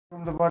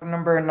Welcome to vlog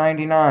number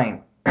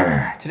 99.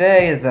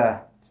 Today is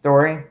a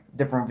story,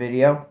 different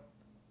video.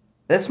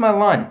 This is my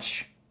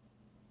lunch.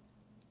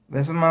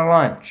 This is my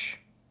lunch.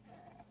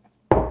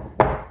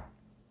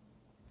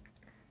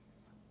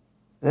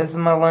 This is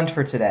my lunch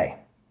for today.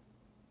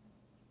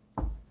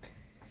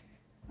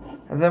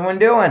 How's everyone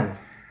doing?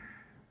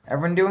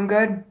 Everyone doing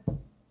good?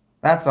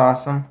 That's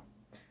awesome.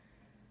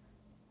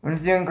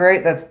 Everyone's doing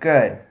great? That's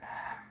good.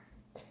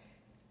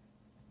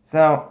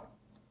 So,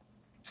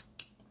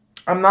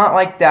 I'm not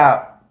like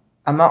that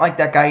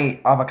guy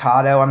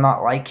Avocado. I'm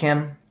not like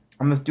him.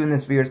 I'm just doing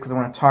this video because I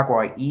want to talk while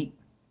I eat.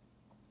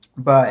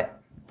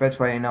 But that's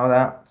why you know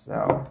that.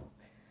 So,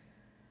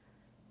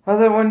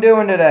 how's everyone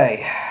doing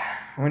today?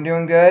 Everyone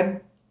doing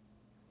good?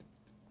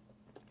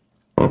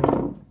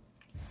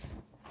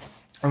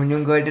 Everyone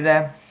doing good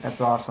today?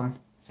 That's awesome.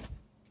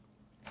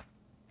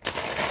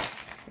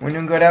 Everyone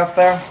doing good out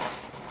there?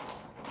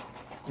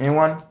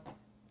 Anyone?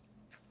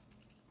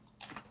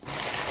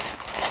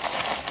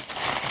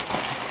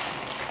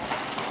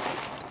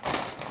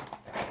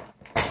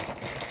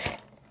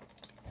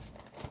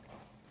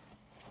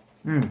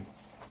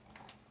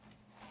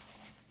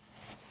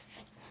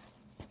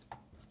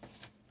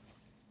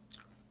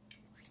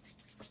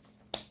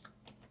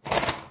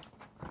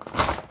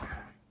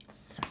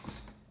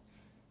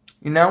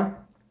 You know,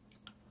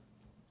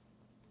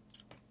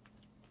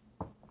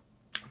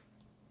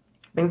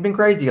 things been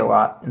crazy a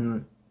lot,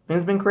 and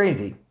things been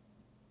crazy. You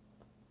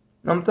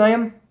know what I'm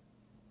saying?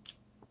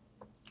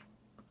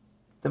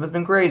 Stuff has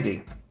been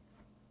crazy.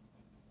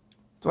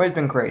 It's always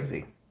been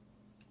crazy.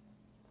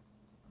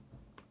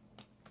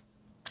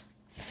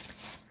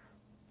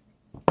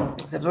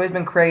 It's always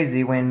been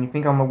crazy when you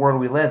think on the world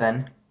we live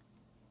in.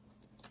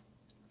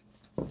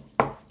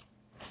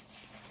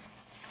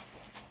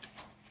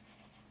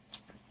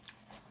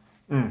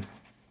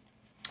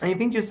 And you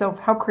think to yourself,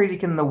 how crazy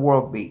can the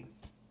world be?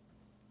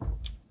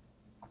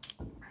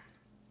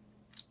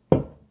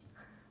 Then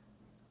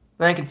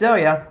I can tell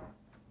you,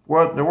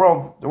 the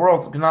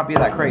world cannot be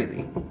that crazy.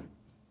 In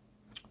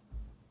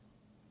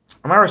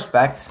my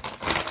respect,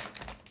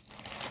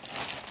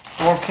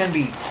 the world can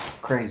be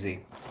crazy.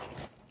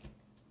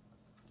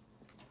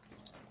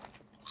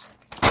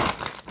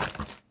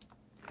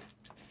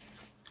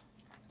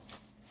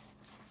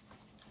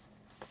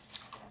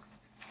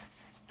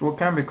 The world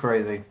can be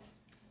crazy.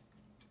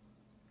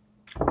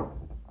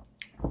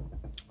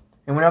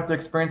 Anyone have to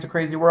experience a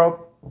crazy world?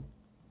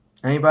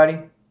 Anybody?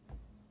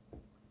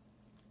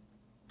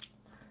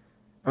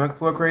 Want to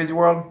explore a crazy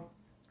world?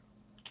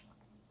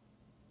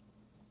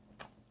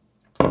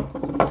 People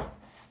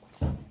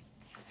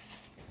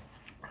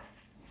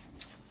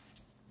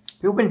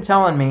have been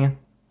telling me,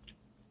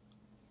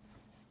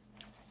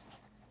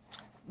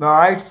 but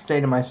I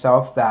say to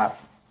myself that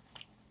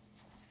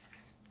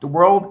the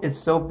world is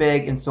so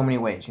big in so many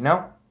ways, you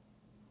know?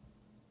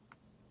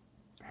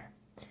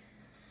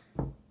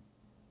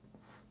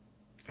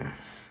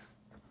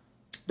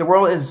 The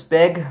world is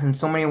big in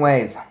so many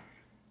ways.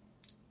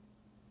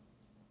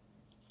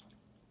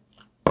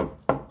 The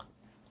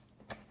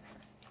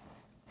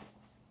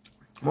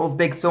world's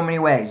big so many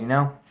ways, you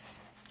know?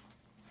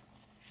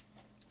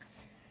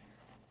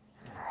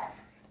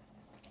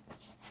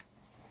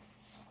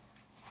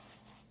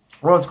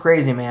 The world's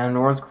crazy, man.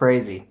 The world's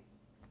crazy.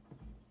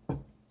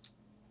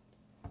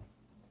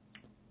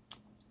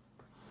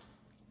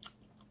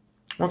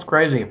 What's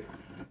crazy?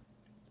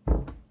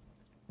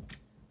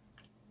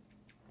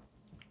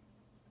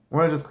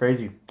 What is just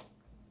crazy?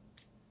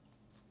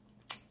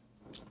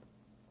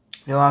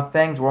 You know, a lot of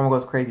things, the world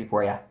goes crazy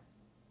for you.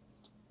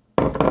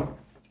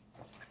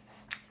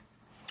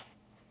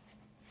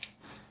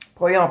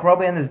 Well, yeah, I'll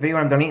probably end this video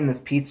when I'm done eating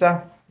this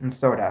pizza and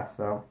soda,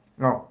 so...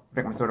 No, I'll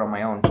drink my soda on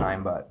my own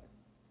time, but...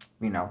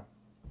 You know.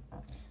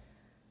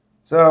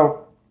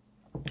 So...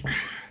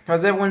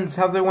 How's everyone's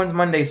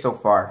Monday so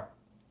far?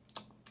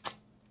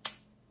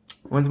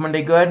 When's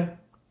Monday good?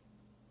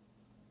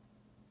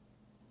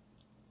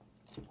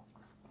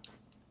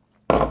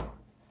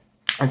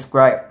 It's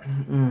great.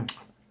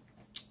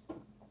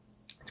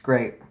 It's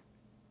great.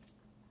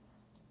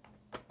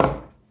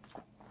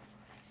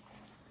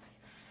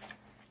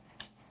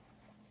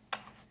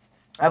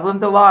 I've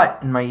lived a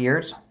lot in my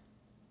years.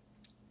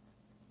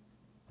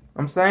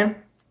 I'm saying?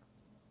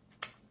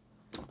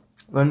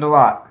 Learned a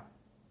lot.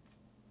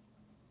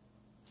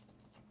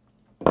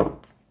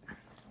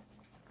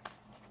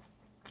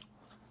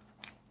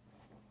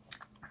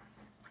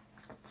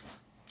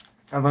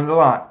 I've learned a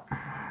lot.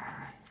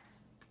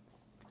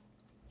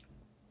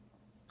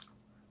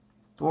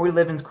 The world we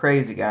live in is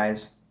crazy,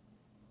 guys.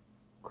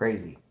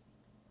 Crazy.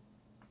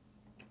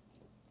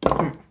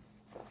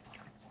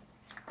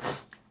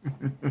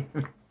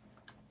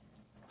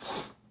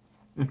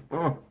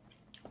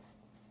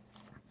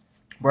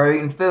 Why are you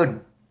eating food?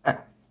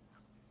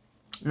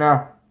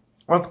 No.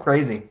 What's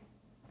crazy?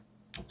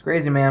 It's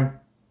crazy, man.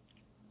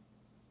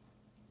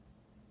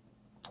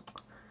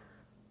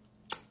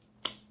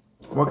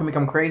 What can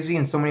become crazy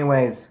in so many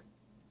ways?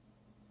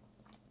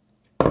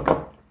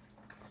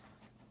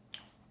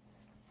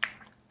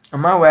 On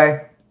my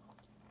way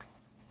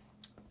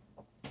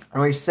I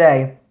always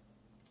say,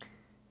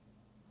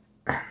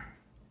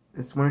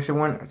 this winner should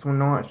win. This one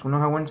know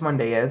how Wins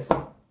Monday is.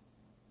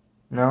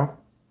 No?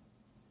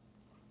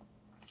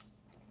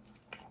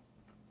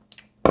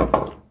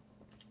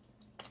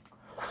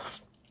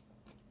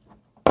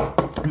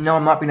 No,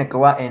 I'm not being a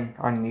glutton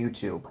on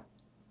YouTube.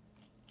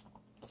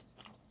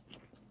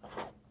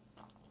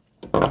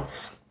 I'm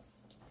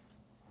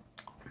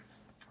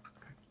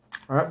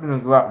not being a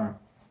glutton.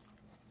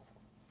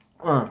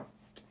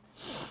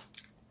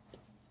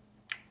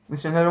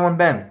 Listen, how's everyone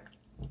been?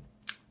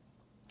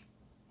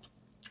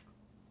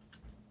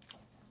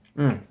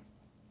 I'm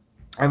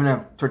having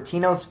a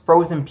Tortino's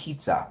frozen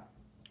pizza.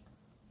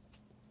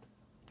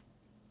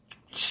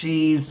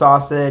 Cheese,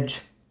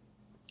 sausage.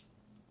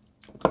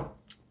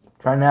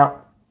 Trying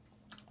out.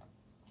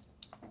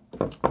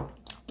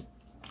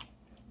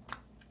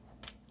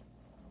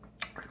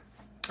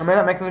 I might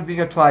not make a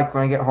video till like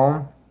when I get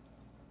home.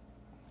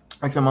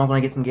 Like tomorrow when I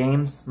get some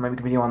games. I might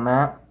make a video on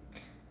that.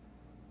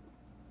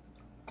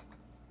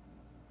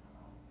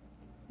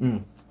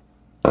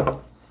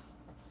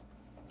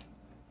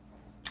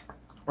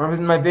 Well, this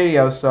is my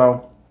video,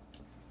 so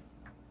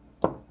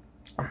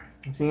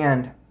it's the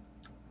end.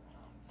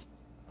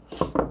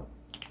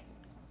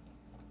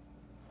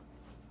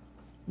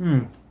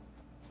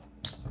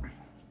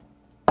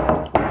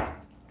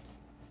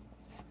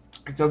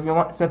 So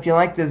if you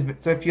liked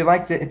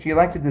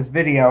this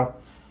video,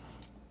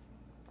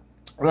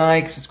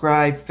 like,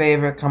 subscribe,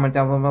 favorite, comment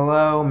down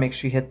below. Make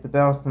sure you hit the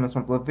bell so you don't miss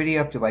my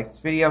video. If you like this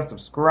video,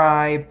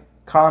 subscribe,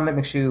 comment.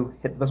 Make sure you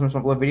hit the bell so you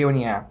don't miss my video. And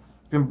yeah,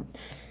 and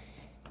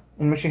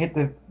make sure you hit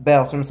the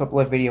bell so you don't miss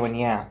my video. And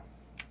yeah,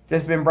 this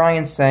has been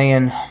Brian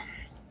saying,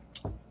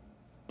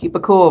 keep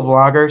it cool,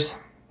 vloggers,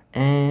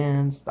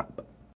 and stop.